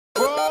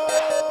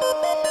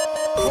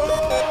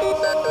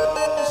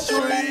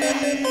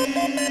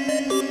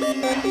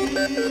I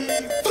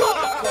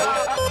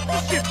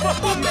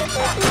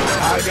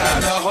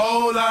got a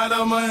whole lot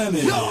of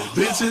money,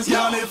 bitches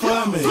counting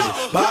for me.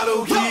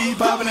 Bottle keep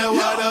popping that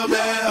water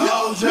bad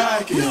whole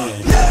jacket.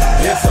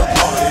 It's a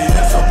party,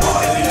 it's a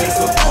party,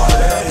 it's a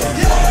party.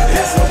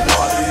 It's a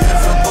party,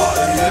 it's a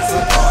party, it's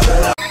a party.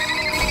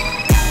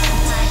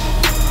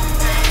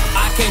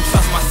 I can't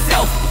trust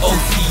myself,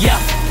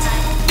 OGSF,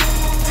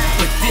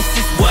 but this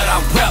is what I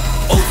rep,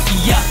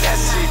 OGSF.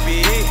 That's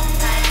CBE.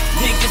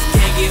 Niggas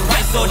can't get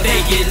right, so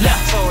they get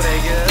left.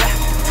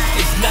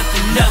 It's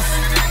nothing else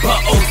but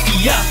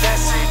OGSF.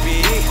 That's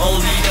CBE.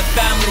 Only the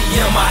family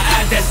in my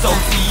eyes, that's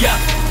OGSF.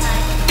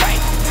 Right.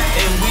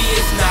 And we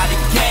is not a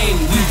game,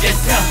 we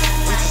just here.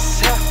 We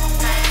just here.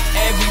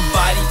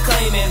 Everybody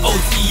claiming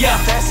OGSF.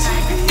 That's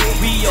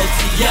CBE. We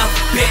OGSF,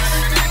 bitch.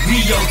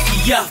 We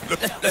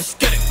OGSF. Let's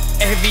get it.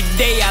 Every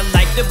day I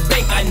like to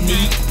bake, I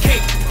need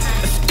cake.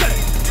 Let's get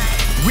it.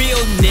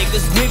 Real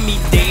niggas with me,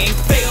 they ain't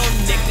fail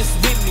niggas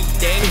with me,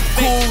 they ain't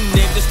cool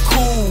niggas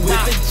cool with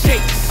the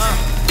jakes.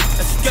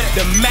 Let's get it.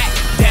 The Mac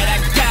that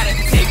I gotta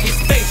take his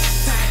face.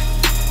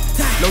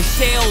 No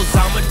shells,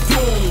 I'ma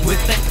do 'em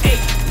with the 8.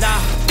 Nah.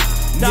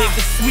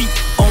 Niggas sweet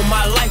on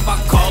my life, I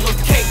call them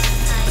cake.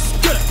 Let's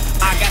get it.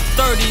 I got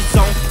 30s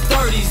on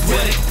 30s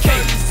with a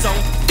cake. On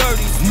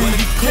 30s with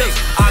a click,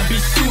 I be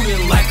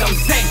shooting like I'm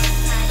Zay.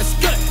 Let's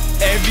get it.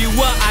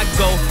 Everywhere I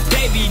go,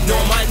 they be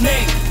know my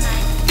name.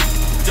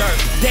 Dirt,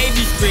 they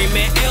be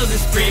screaming L's and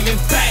screaming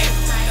bang.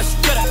 Let's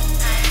get it.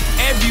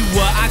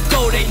 Everywhere I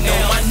go, they know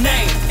my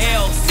name.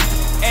 L's,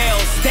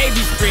 they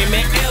be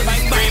screaming L's and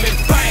screaming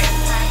bang.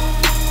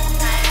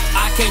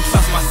 I can't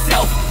trust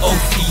myself,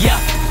 OGSF,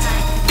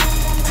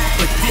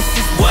 but this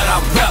is what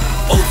I rep,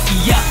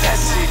 OGSF.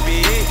 That's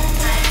CBE.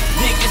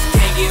 Niggas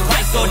can't get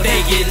right, so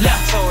they get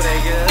left.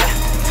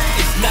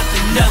 It's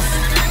nothing else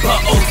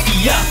but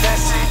OGSF.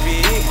 That's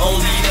CBE.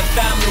 Only the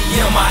family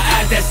in my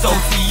eyes, that's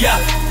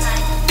OGSF.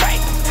 Right.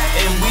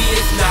 And we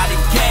is not a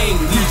game,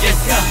 we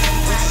just here.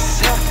 We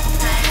just here.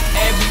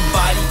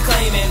 Everybody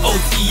claiming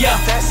OGSF.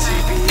 That's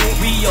CBE.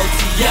 We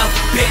OGSF,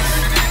 bitch.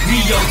 We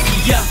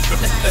OGSF.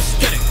 Let's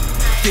get it.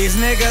 These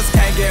niggas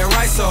can't get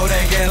right, so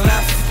they get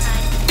left.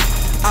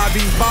 I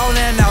be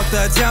ballin' out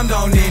the gym,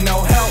 don't need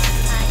no help.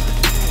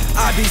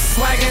 I be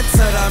swaggin'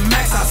 to the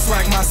max, I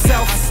swag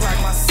myself.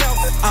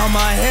 I'm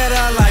a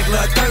hitter like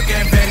Lil Durk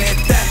invented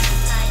that.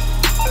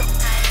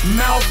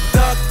 Mouth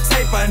duct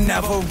tape, I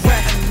never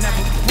wet.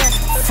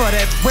 For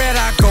that bread,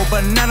 I go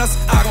bananas,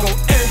 I go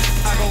in.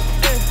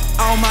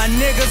 All my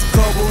niggas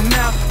global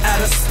now,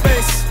 out of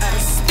space.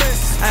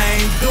 I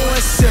ain't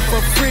doing shit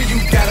for free, you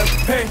gotta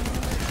pay.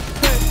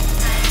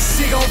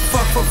 She gon'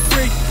 fuck for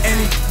free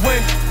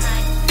anyway.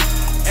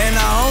 And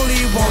I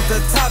only want the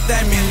top,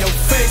 that mean your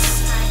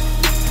face.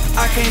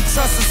 I can't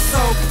trust a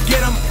soul, get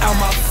them out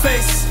my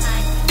face.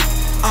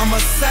 I'm a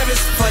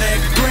savage for that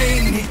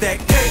green, need that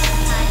cake.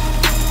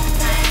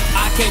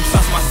 I can't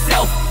trust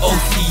myself,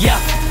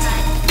 OGSF,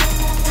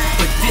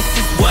 but this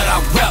is what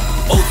I rep,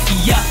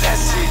 OGSF.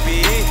 That's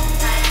CBE.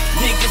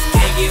 Niggas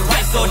can't get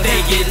right, so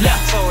they get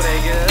left.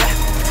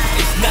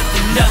 It's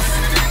nothing else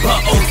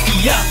but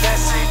OGSF.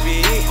 That's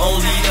CBE.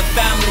 Only the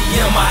family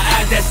in my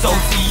eyes, that's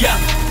OGSF.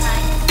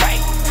 Right.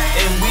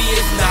 And we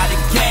is not a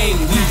game,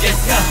 we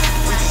just here.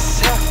 We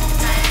just here.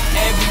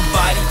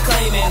 Everybody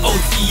claiming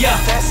OGSF.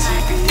 That's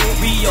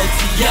CBE. We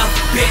OGSF,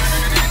 bitch.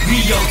 We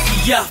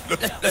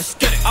OGSF. Let's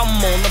get it. I'm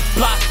on the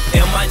block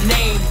and my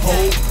name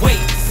hold weight.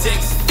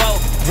 6'4",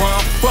 where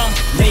I'm from,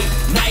 late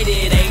night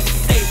it ain't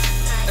safe.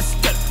 Let's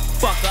get it.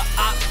 Fuck her.